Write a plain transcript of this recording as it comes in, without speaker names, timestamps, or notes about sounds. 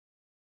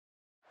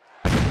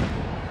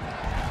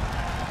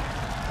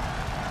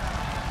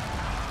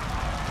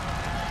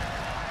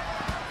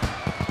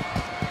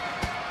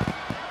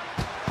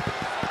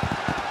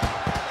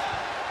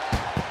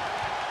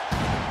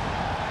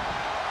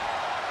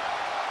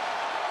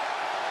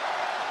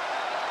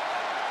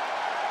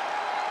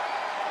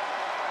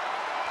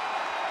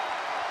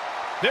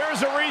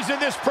There's a reason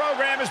this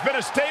program has been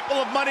a staple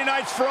of Monday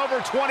nights for over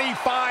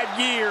 25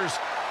 years.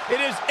 It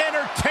is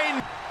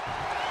entertainment.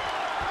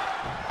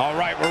 All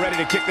right, we're ready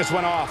to kick this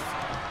one off.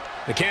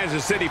 The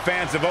Kansas City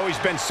fans have always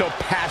been so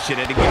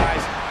passionate, and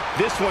guys,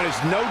 this one is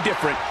no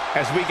different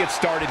as we get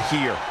started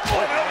here.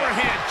 An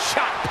overhand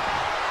chop.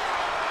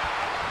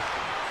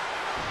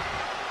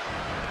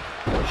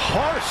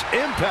 Harsh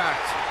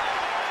impact.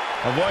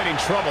 Avoiding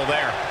trouble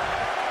there.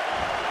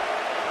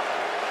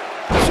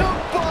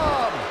 Jump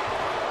bomb.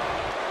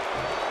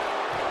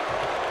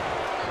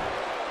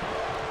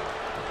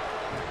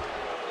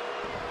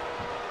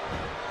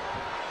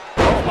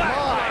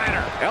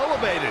 Flatliner.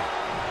 Elevated.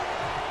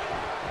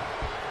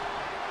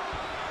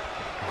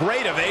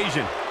 Great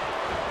evasion.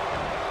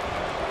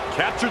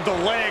 Captured the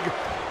leg.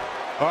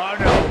 Oh,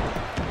 no.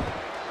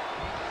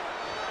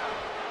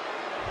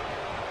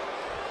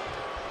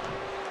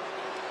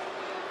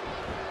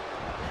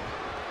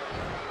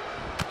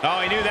 Oh,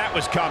 he knew that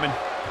was coming.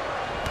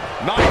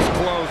 Nice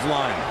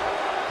clothesline.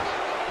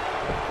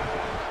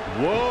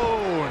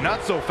 Whoa,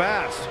 not so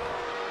fast.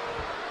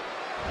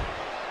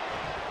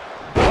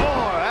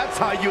 Oh, that's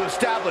how you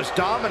establish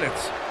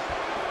dominance.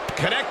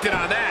 Connected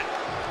on that.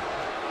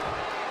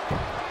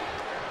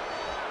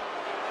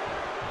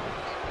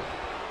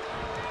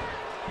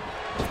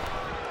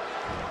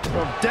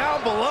 From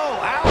down below,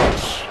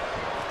 ouch!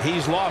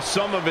 He's lost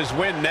some of his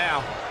wind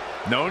now.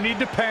 No need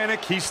to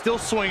panic, he's still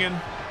swinging.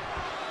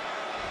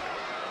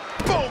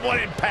 Boom,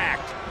 what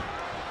impact!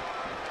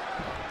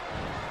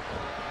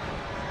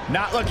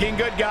 Not looking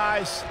good,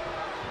 guys.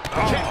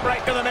 Kick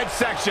right to the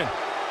midsection.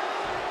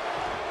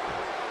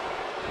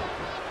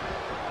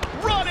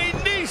 Running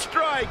knee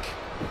strike.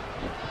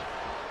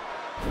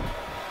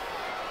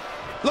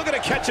 Looking to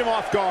catch him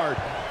off guard.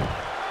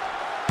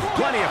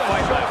 Plenty of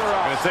fight left.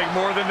 Gonna take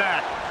more than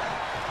that.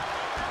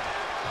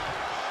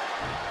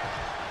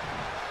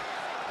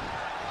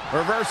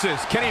 Reverses.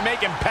 Can he make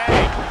him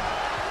pay?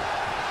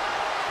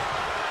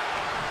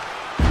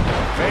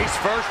 Face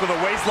first with a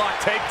waistlock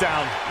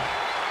takedown.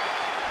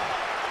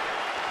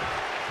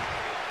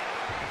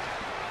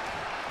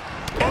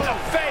 In the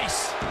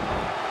face.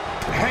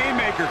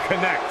 Haymaker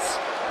connects.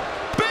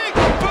 Big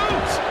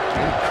boot.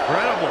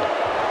 Incredible.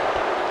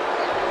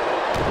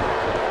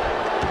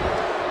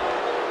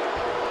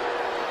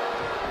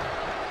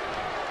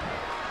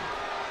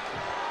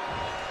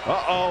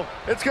 Uh-oh.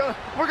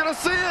 We're gonna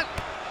see it.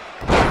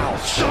 Wow,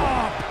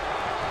 stop.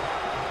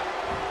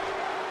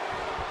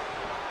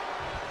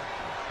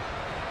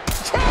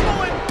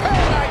 Trouble in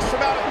paradise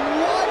about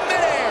one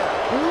there.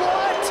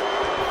 What?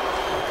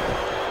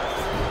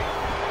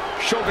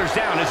 Shoulders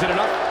down, is it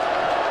enough?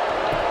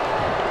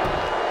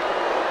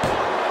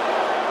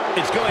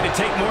 It's going to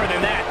take more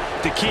than that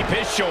to keep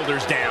his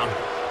shoulders down.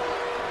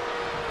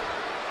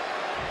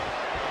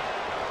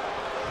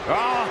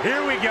 Oh,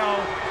 here we go.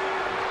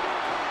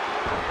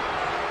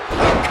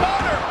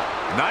 Cutter!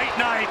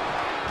 Night-night.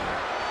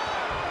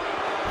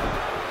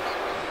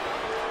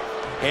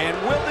 And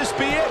will this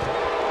be it?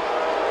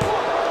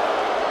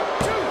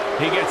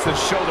 He gets the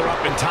shoulder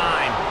up in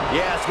time.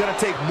 Yeah, it's gonna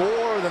take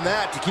more than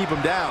that to keep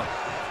him down.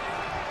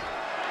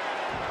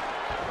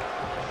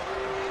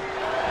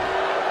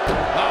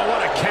 Oh,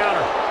 what a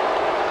counter.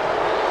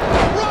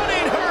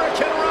 Running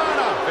Hurricane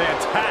Rana.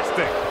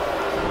 Fantastic.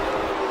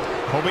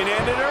 Hoping to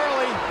end it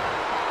early.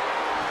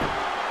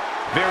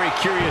 Very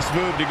curious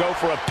move to go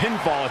for a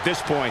pinfall at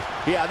this point.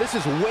 Yeah, this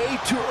is way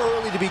too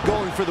early to be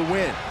going for the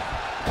win.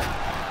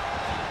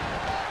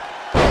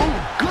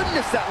 Oh,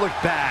 goodness, that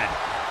looked bad.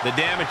 The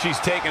damage he's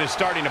taken is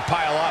starting to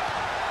pile up.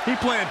 He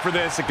planned for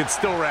this and could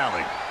still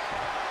rally.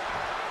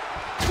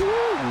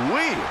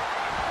 Woo-wee.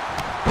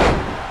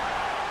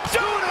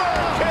 Judo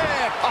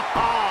kick!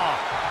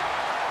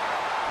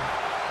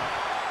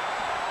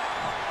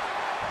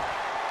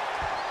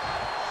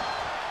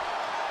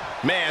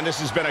 Man, this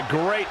has been a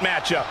great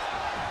matchup.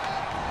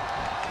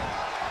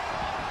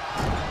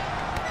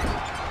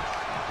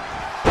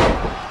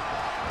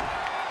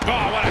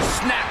 Oh, what a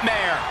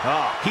snapmare.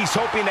 Oh. He's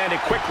hoping to end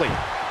it quickly.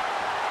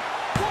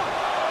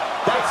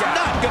 That's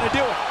not going to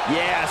do it.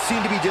 Yeah,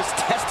 seemed to be just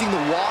testing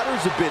the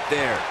waters a bit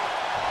there.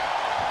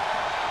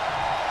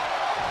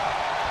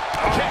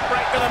 Kick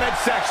right to the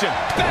midsection.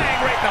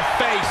 Bang, right in the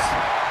face.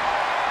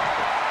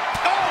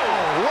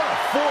 Oh, what a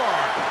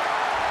forearm.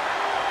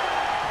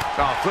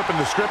 Oh, flipping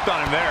the script on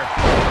him there.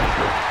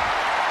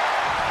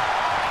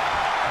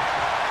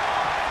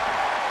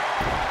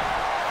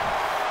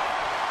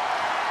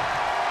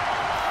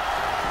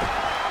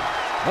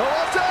 Oh,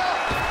 what's up?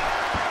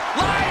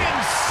 Lion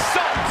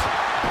salt.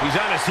 He's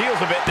on his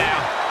heels a bit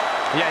now.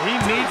 Yeah, he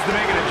needs to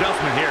make an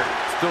adjustment here.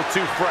 Still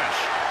too fresh.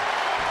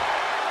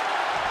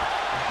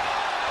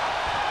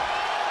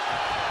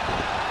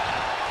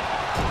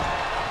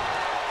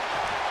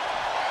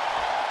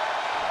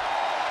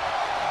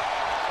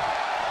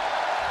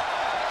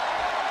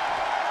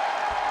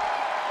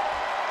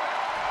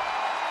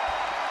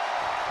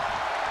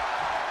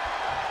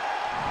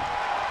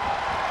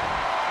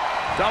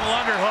 Double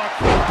underhook.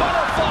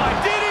 Butterfly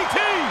DDT.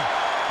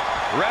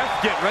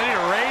 Ref, get ready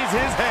to raise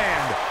his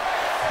hand.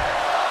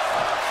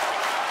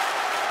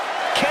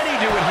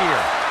 do it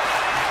here?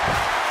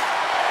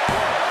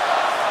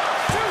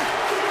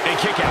 A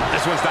kick out.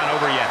 This one's not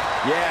over yet.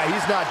 Yeah,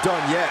 he's not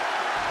done yet.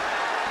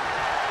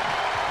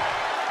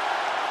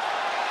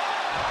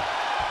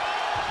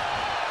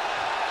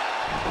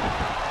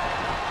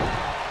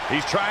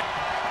 He's trying.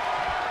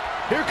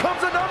 Here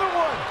comes another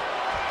one.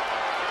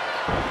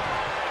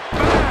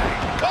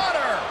 Bang! Got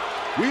her.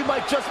 We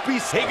might just be...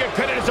 He could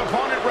pin his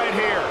opponent right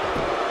here.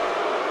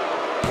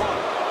 1,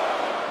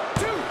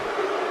 2,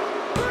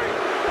 3.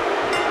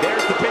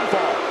 There's the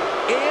pinfall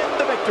and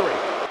the victory.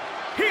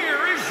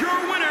 Here is your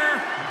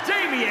winner,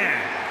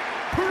 Damian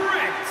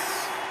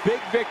Prince.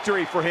 Big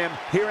victory for him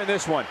here in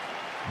this one.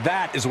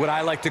 That is what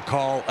I like to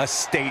call a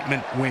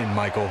statement win,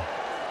 Michael.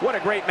 What a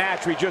great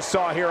match we just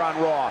saw here on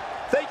Raw.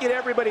 Thank you to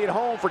everybody at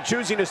home for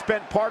choosing to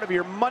spend part of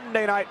your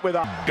Monday night with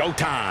us. Go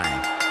time.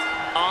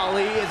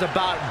 Ali is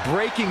about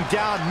breaking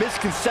down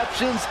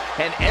misconceptions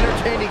and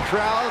entertaining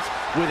crowds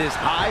with his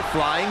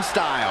high-flying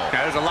style.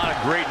 Now, there's a lot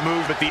of great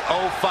moves, but the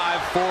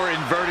 054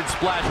 inverted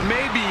splash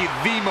may be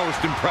the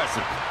most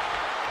impressive.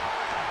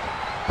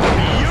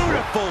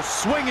 Beautiful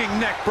swinging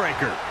neck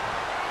breaker.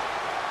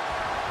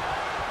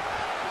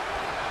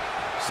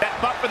 Set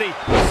up for the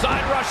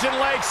side Russian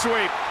leg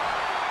sweep.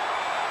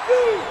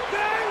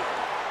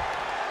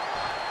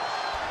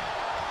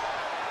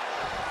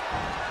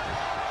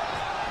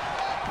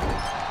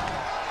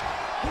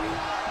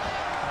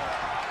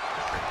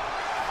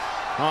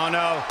 Oh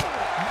no,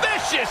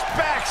 vicious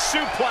back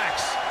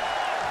suplex.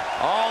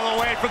 All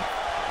the way from...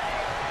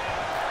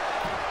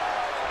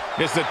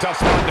 This is a tough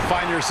spot to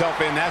find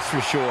yourself in, that's for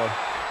sure.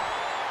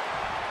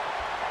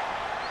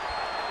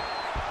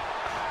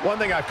 One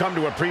thing I've come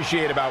to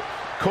appreciate about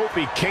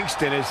Kofi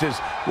Kingston is his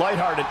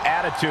lighthearted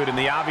attitude and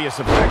the obvious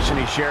affection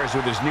he shares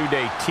with his New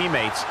Day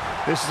teammates.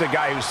 This is a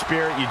guy whose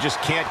spirit you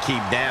just can't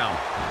keep down.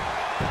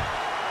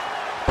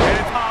 And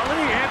it's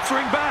Ali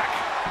answering back.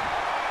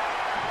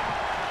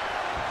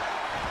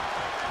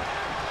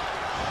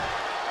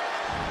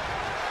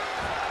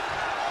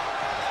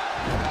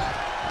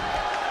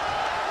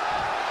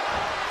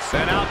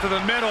 Sent out to the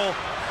middle.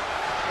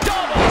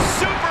 Double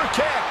super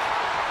kick.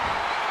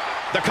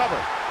 The cover.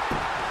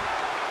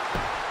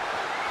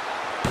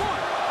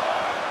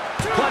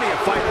 Plenty of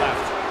fight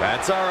left.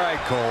 That's all right,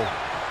 Cole.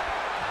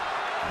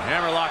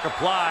 Hammerlock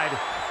applied.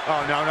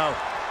 Oh, no, no.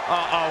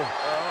 Uh-oh.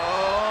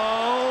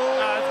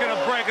 Oh. It's going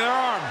to break their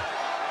arm.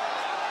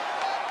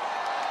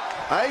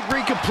 I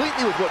agree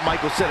completely with what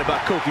Michael said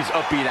about Kofi's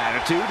upbeat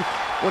attitude.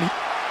 When he...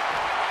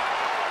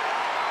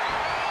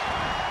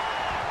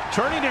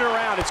 Turning it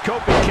around, it's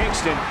Kofi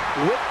Kingston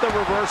with the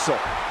reversal.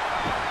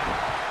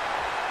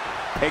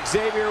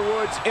 Xavier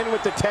Woods in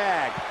with the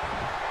tag.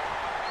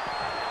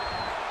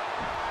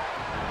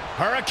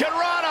 Hurricane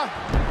Rana.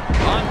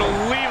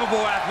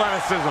 Unbelievable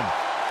athleticism.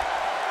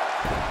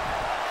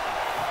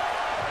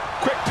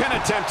 Quick pin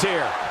attempt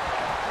here.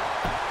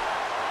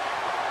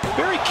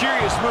 Very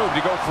curious move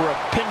to go for a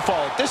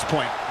pinfall at this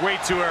point. Way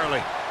too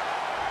early.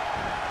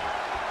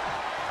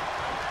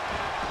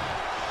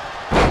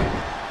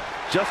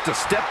 Just a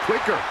step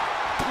quicker.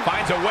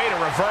 Finds a way to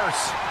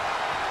reverse.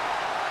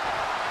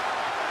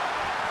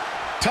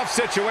 Tough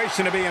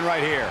situation to be in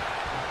right here.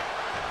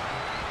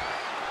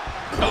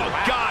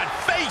 Oh, God,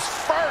 face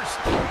first.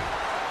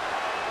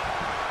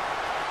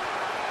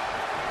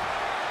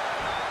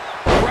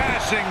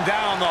 Crashing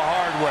down the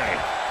hard way.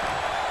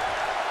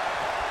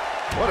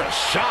 What a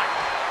shot.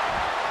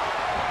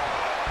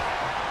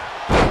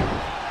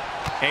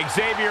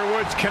 Xavier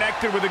Woods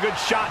connected with a good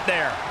shot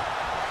there.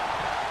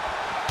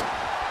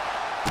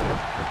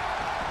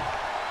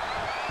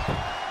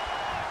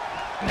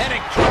 An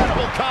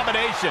incredible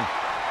combination.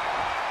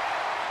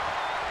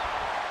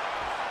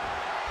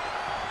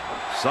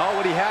 Saw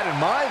what he had in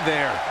mind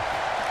there.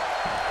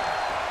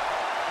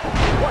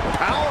 What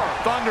power!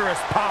 Thunderous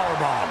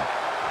powerbomb.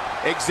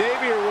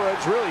 Xavier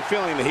Woods really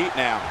feeling the heat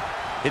now.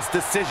 It's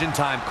decision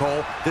time,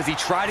 Cole. Does he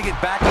try to get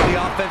back on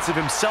the offensive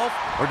himself,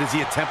 or does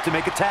he attempt to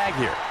make a tag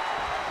here?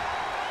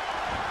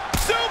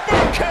 Super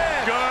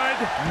kick!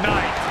 Good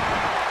night.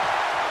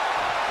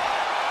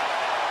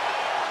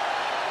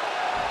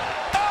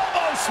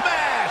 Elbow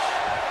smash!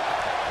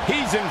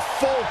 He's in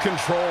full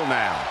control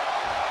now.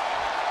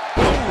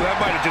 Ooh, that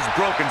might have just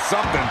broken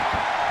something.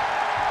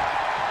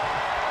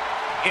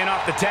 In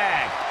off the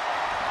tag.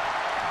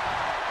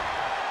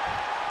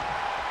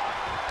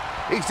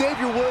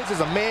 Xavier Woods is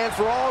a man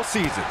for all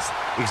seasons.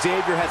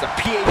 Xavier has a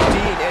PhD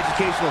in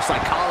educational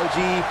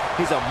psychology.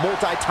 He's a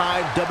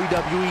multi-time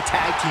WWE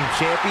Tag Team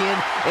Champion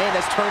and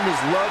has turned his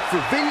love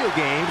for video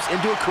games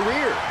into a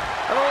career.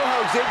 I don't know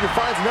how Xavier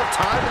finds enough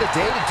time in the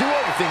day to do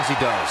all the things he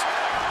does,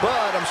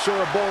 but I'm sure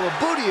a bowl of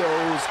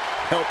Booty-O's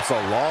helps a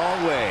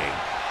long way.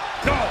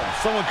 Oh,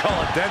 someone call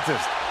a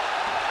dentist.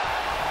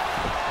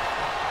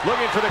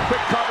 Looking for the quick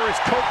cover is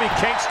Kofi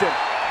Kingston.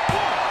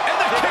 And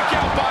the kick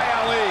out by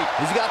Ali.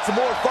 He's got some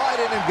more fight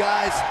in him,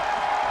 guys.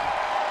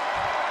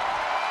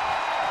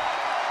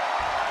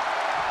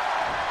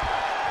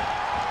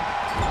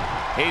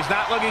 He's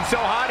not looking so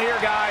hot here,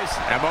 guys.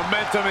 And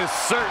momentum is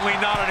certainly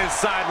not on his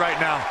side right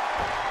now.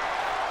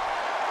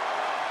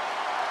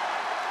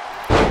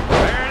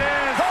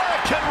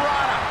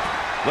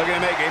 Looking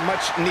to make a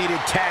much-needed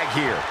tag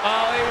here.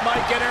 Oh, he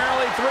might get an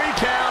early 3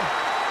 count.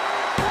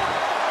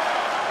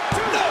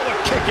 No, a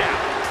kick out.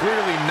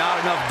 Clearly not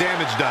enough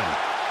damage done.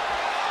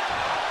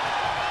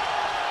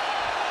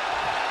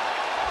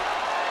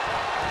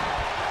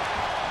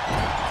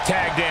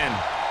 Tagged in.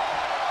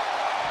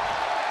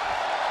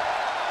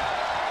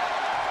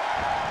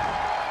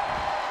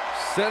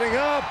 Setting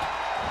up.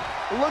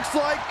 Looks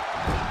like...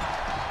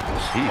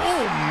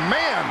 Oh,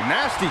 man,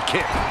 nasty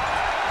kick.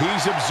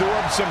 He's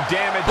absorbed some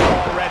damage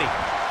already.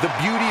 The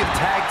beauty of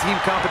tag team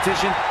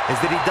competition is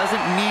that he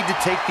doesn't need to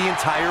take the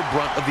entire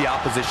brunt of the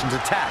opposition's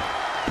attack,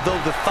 though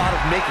the thought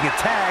of making a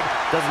tag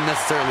doesn't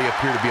necessarily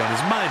appear to be on his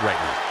mind right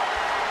now.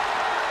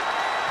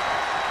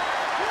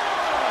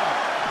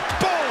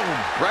 Boom!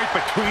 Right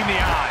between the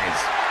eyes.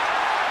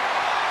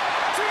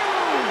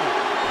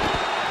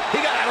 He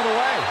got out of the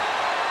way.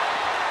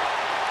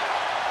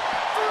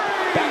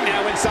 Back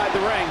now inside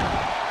the ring.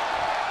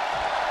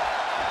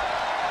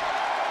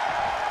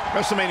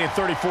 WrestleMania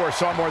 34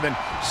 saw more than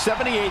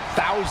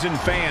 78,000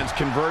 fans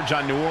converge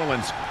on New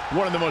Orleans.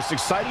 One of the most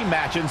exciting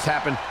matches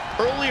happened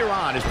earlier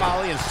on as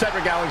Ali and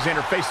Cedric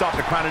Alexander faced off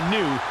to crown a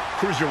new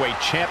Cruiserweight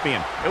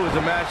champion. It was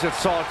a match that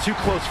saw two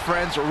close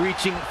friends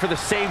reaching for the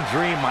same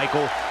dream,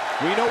 Michael.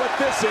 We know what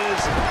this is.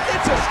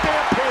 It's a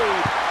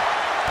stampede.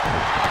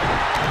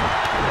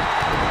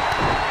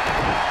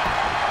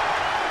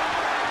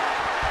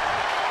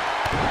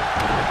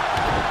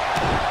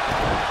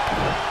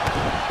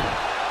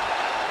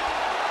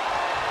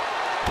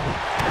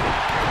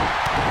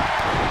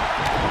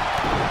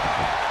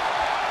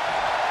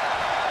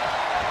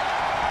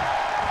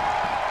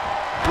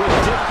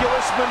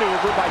 Ridiculous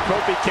maneuver by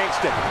Kofi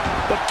Kingston.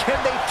 But can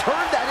they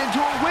turn that into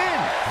a win?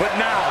 But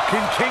now, can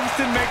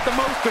Kingston make the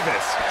most of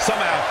this?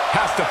 Somehow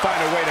has to find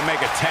a way to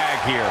make a tag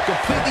here.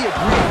 Completely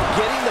agree.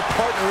 Getting the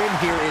partner in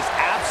here is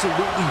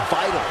absolutely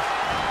vital.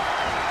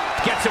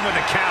 Gets him with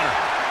a counter.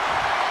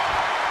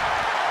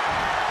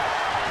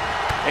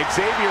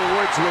 Xavier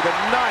Woods with a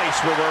nice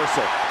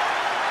reversal.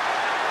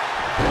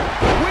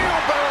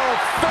 Wheelbarrow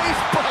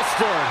face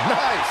buster.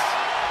 Nice.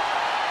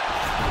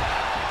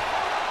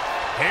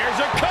 Here's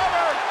a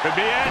cover. Could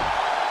be it.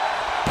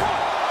 1,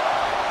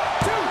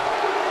 2,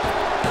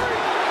 3.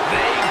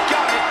 They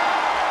got it.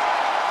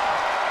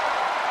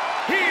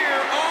 Here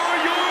are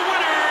your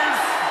winners,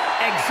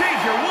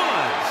 Xavier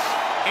Woods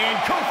and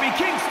Kofi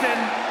Kingston,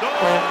 the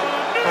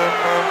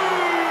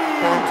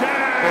New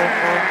Day.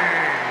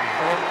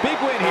 Big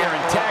win here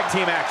in tag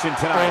team action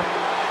tonight.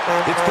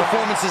 It's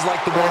performances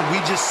like the one we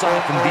just saw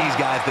from these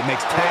guys that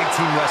makes tag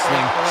team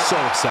wrestling so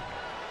exciting.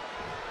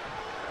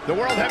 The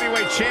World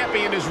Heavyweight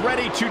Champion is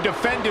ready to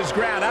defend his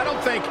ground. I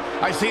don't think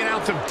I see an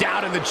ounce of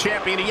doubt in the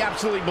champion. He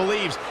absolutely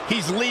believes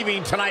he's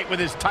leaving tonight with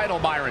his title,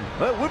 Byron.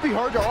 Well, it would be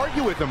hard to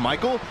argue with him,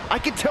 Michael. I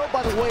could tell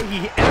by the way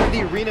he entered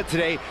the arena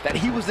today that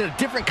he was in a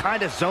different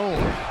kind of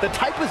zone. The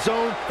type of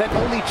zone that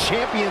only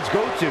champions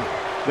go to.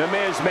 The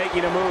Miz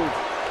making a move.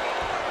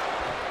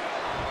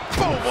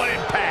 Boom, what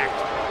impact.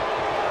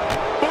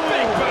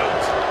 Big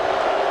boot.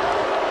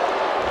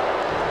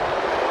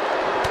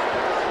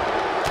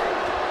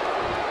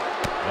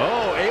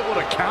 Oh, able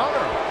to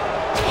counter.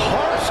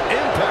 Harsh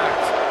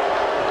impact.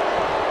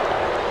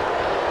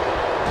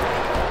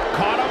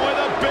 Caught him with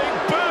a big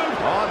boot.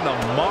 On the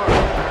mark.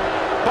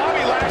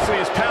 Bobby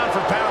Lashley is pound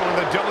for pound one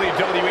of the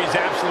WWE's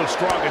absolute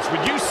strongest.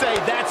 Would you say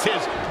that's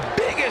his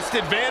biggest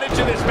advantage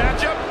in this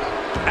matchup?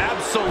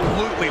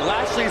 Absolutely.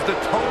 Lashley's the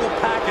total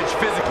package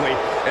physically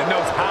and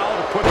knows how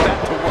to put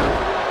that to work.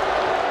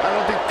 I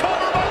don't think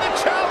cover by the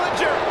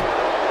challenger.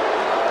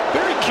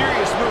 Very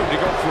curious move to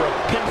go for a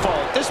pinfall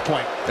at this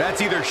point.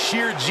 That's either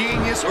sheer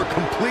genius or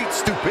complete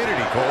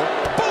stupidity, Cole.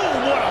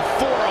 Boom, what a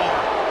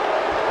forearm.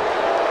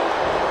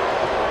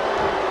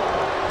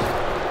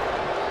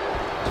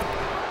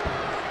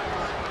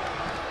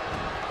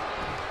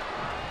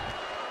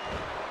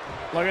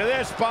 Look at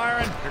this,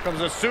 Byron. Here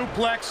comes a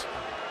suplex.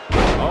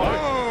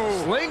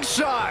 Oh,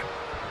 slingshot.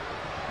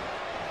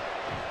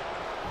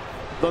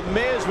 The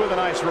Miz with a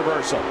nice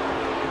reversal.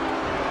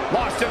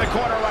 Lost in the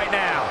corner right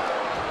now.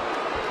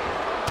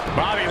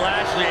 Bobby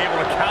Lashley able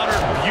to counter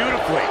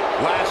beautifully.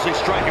 Lashley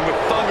striking with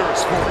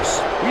thunderous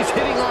force. He's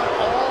hitting on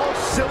all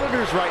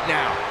cylinders right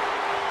now.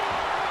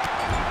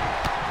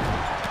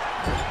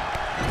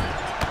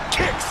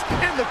 Kicks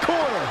in the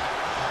corner.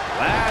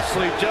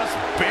 Lashley just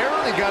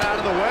barely got out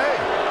of the way.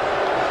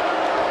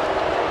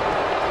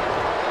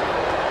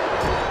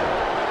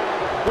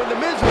 When The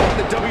Miz won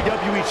the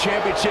WWE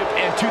Championship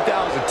in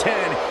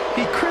 2010,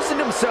 he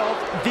christened himself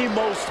the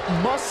most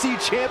must-see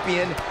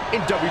champion in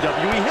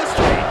WWE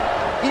history.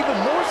 Even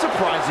more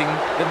surprising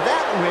than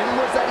that win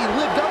was that he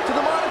lived up to the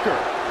moniker.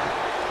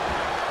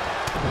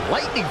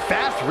 Lightning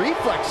fast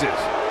reflexes.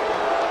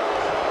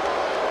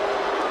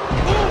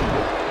 Boom,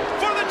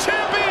 for the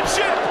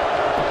championship.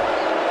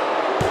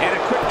 And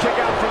a quick kick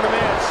out from The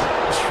Miz.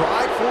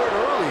 Tried for it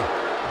early.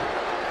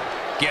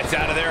 Gets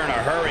out of there in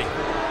a hurry.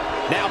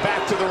 Now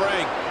back to the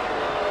ring.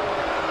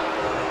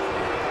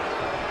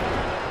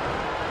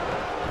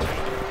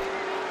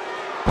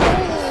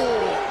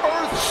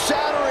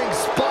 Earth-shattering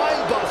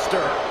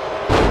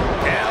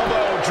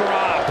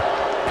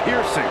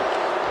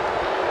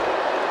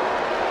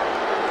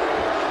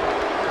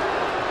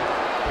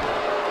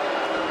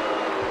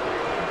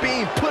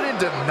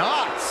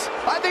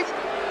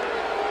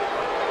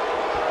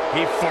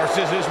He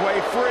forces his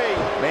way free.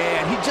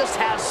 Man, he just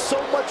has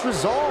so much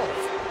resolve.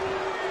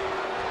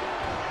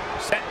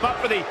 Set him up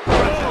for the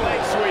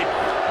leg sweep.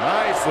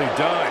 Nicely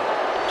done.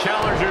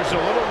 Challenger's a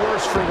little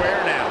worse for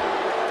wear now.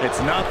 It's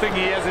nothing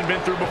he hasn't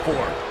been through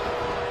before.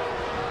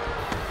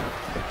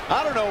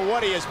 I don't know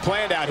what he has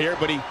planned out here,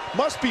 but he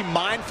must be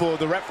mindful of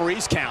the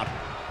referee's count.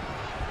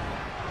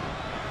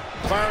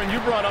 Byron, you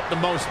brought up the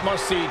most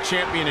must-see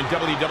champion in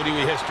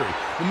WWE history.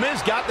 The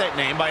Miz got that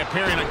name by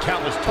appearing on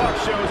countless talk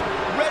shows.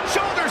 Red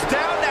shoulders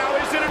down now.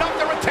 Is it enough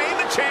to retain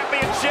the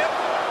championship?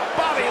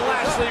 Bobby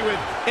Lashley with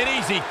an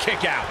easy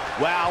kick out.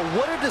 Wow,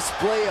 what a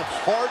display of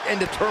heart and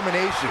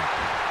determination.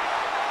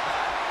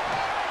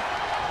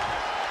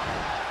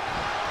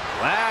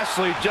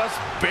 Lashley just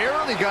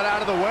barely got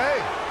out of the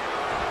way.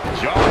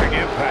 Jarring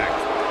impact.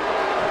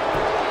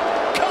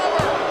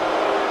 Cover!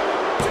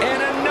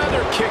 And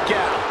another kick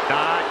out.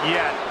 Not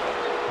yet.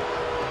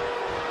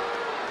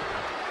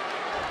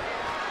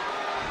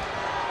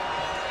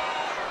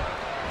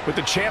 With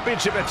the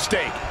championship at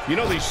stake, you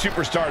know these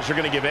superstars are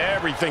going to give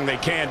everything they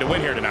can to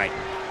win here tonight.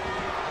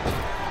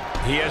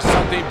 He has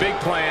something big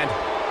planned.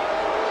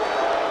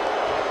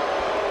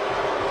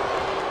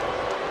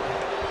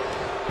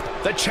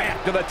 The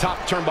champ to the top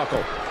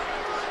turnbuckle.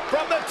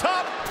 From the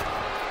top.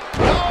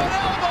 Oh, an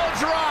elbow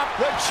drop.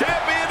 The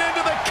champion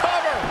into the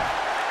cover.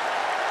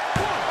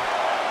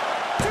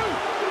 1,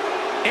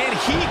 2. And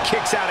he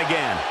kicks out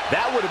again.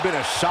 That would have been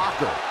a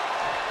shocker.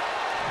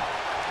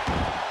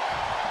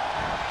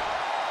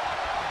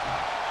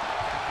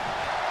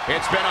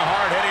 It's been a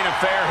hard-hitting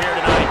affair here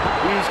tonight.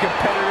 These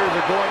competitors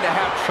are going to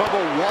have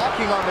trouble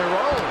walking on their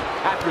own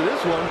after this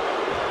one.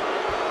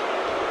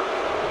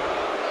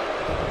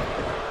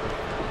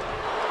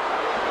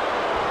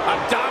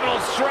 Abdominal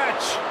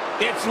stretch.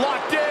 It's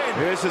locked in.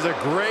 This is a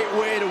great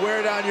way to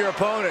wear down your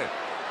opponent.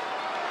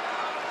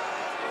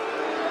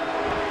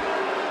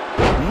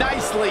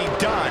 Nicely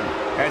done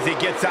as he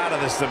gets out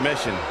of the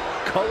submission.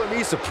 Color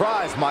me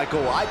surprised,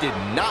 Michael. I did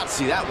not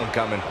see that one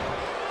coming.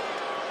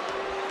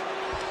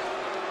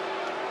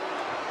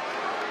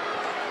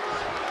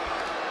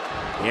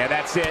 Yeah,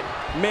 that's it.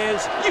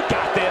 Miz, you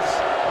got this.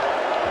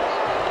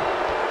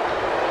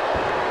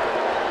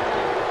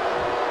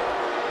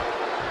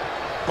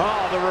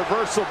 Oh, the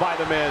reversal by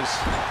the Miz.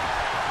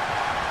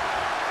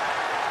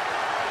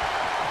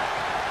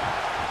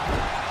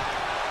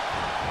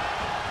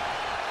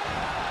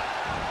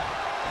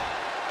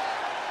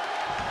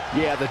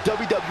 Yeah, the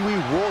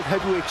WWE World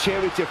Heavyweight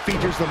Championship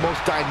features the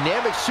most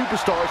dynamic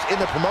superstars in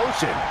the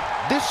promotion.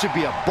 This should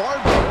be a barn.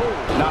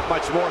 Not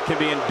much more can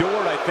be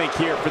endured, I think,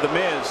 here for the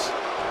Miz.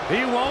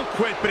 He won't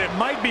quit, but it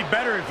might be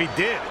better if he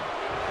did.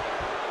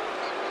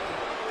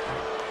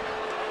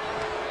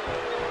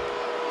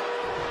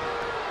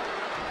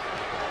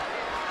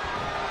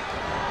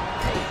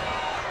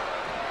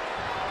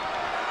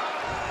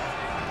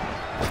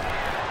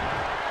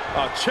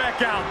 Oh,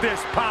 check out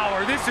this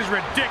power. This is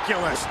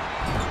ridiculous.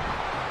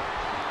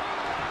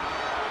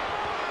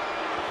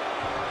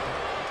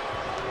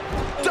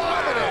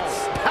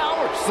 Dominance!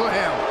 Power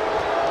slam!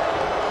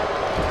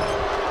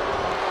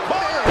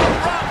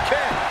 Drop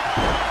kick!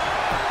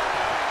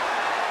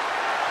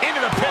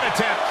 Into the pin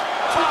attempt.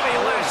 Bobby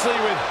Lashley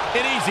with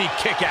an easy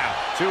kick out.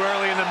 Too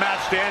early in the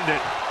match to end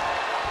it.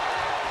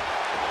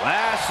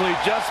 Lashley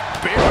just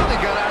barely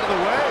got out of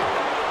the way.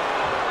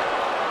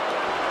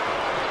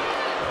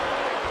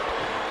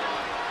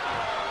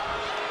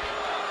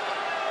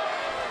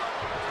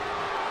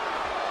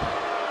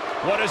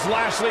 What does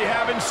Lashley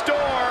have in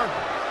store?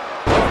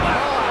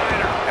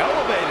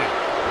 Elevated.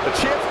 The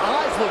champ's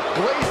eyes look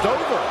glazed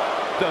over.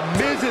 The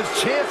Miz's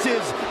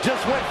chances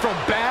just went from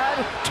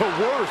bad to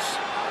worse.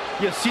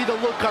 You see the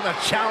look on the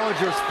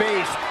challenger's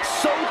face.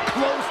 So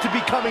close to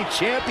becoming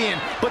champion,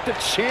 but the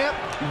champ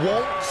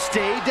won't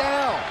stay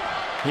down.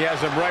 He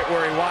has him right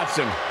where he wants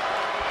him.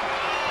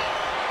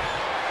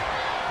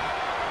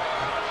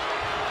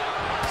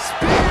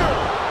 Spear!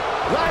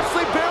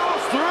 Lashley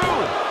barrels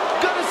through.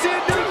 Gonna see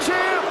a new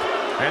champ.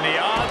 And the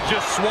odds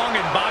just swung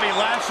in Bobby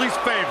Lashley's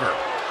favor.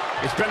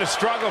 It's been a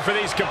struggle for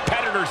these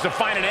competitors to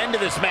find an end to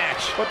this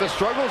match. But the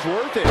struggle's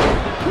worth it.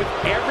 With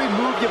every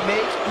move you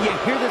make, you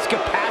hear this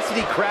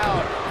capacity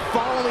crowd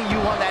following you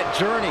on that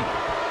journey.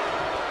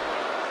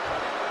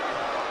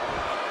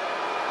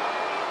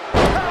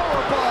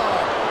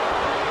 Powerbomb!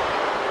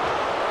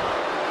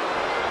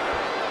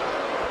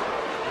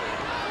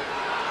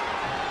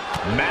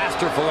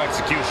 Masterful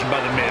execution by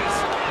the Miz.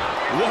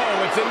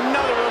 Whoa, it's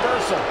another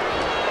reversal.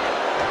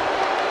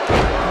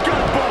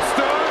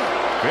 Gutbuster!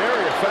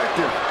 Very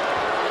effective.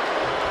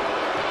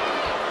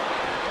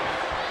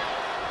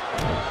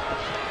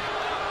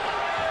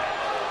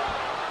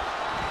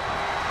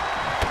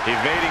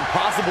 Evading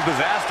possible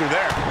disaster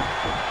there.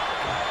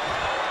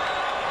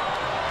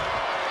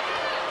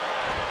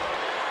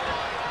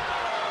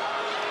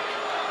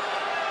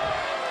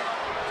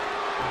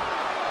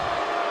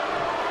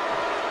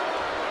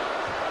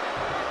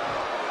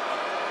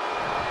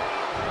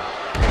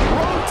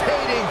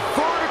 Rotating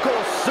vertical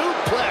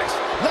suplex.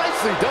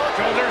 Nicely done.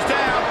 Shoulders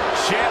down.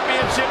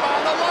 Championship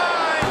on the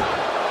line.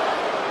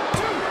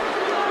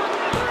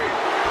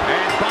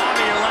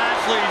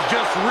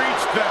 just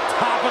reached the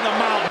top of the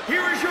mountain.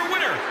 Here is your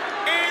winner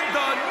and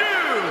the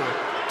new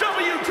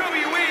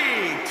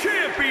WWE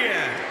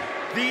Champion,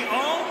 the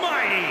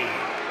Almighty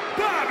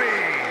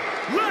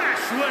Bobby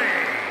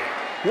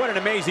Lashley. What an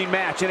amazing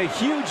match and a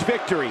huge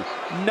victory.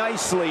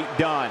 Nicely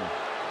done.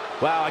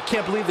 Wow, I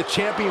can't believe the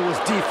champion was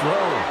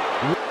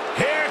dethroned.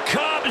 Here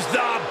comes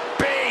the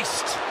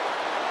beast.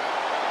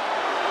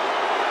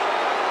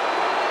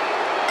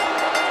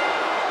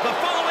 The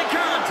following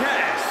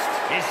contest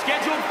is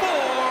scheduled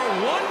for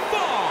one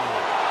fall.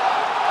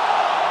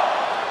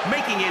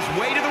 Making his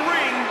way to the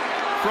ring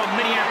from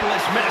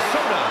Minneapolis,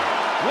 Minnesota,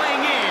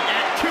 weighing in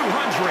at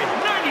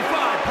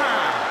 295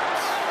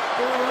 pounds,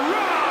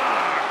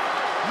 Brock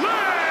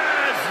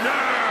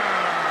Lesnar.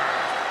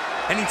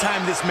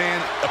 Anytime this man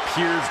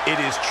appears, it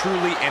is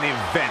truly an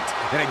event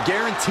and a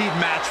guaranteed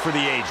match for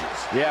the ages.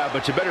 Yeah,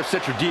 but you better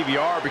set your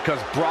DVR because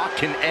Brock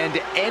can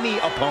end any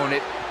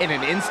opponent in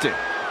an instant.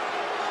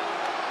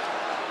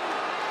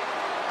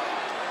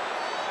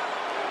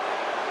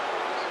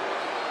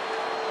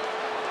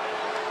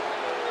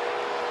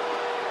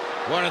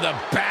 One of the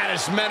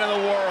baddest men in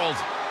the world,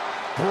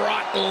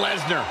 Brock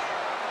Lesnar.